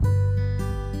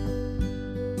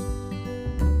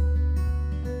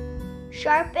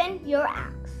sharpen your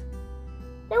axe.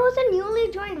 There was a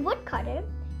newly joined woodcutter,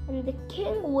 and the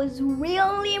king was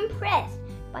really impressed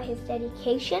by his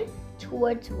dedication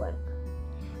towards work.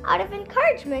 Out of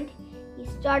encouragement, he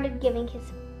started giving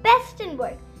his best in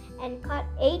work and cut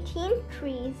 18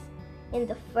 trees in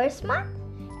the first month,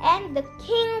 and the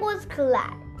king was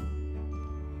glad.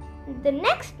 The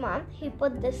next month, he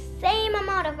put the same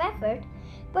amount of effort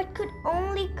but could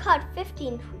only cut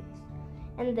 15 trees.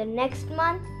 And the next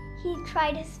month, he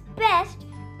tried his best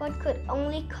but could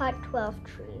only cut 12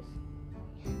 trees.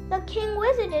 The king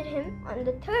visited him on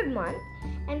the third month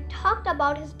and talked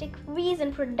about his decrease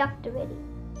in productivity.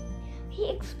 He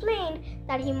explained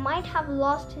that he might have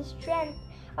lost his strength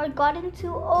or gotten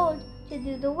too old to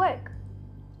do the work.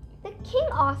 The king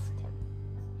asked him,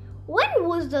 "When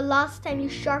was the last time you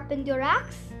sharpened your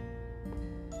axe?"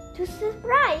 To his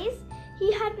surprise,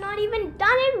 he had not even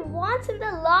done it once in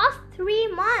the last 3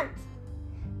 months.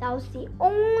 That was the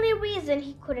only reason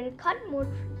he couldn't cut more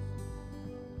trees.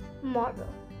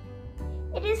 Moral: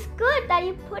 it is good that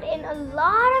you put in a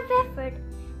lot of effort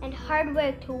and hard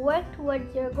work to work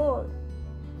towards your goal.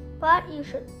 But you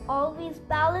should always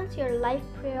balance your life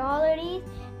priorities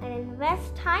and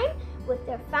invest time with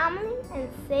your family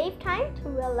and save time to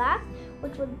relax,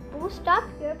 which will boost up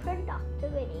your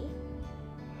productivity.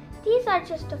 These are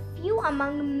just a few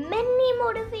among many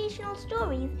motivational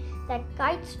stories that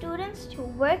guide students to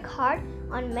work hard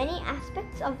on many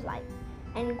aspects of life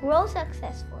and grow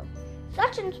successful.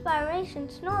 Such inspiration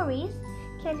stories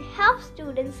can help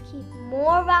students keep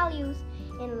more values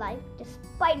in life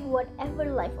despite whatever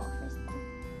life offers them.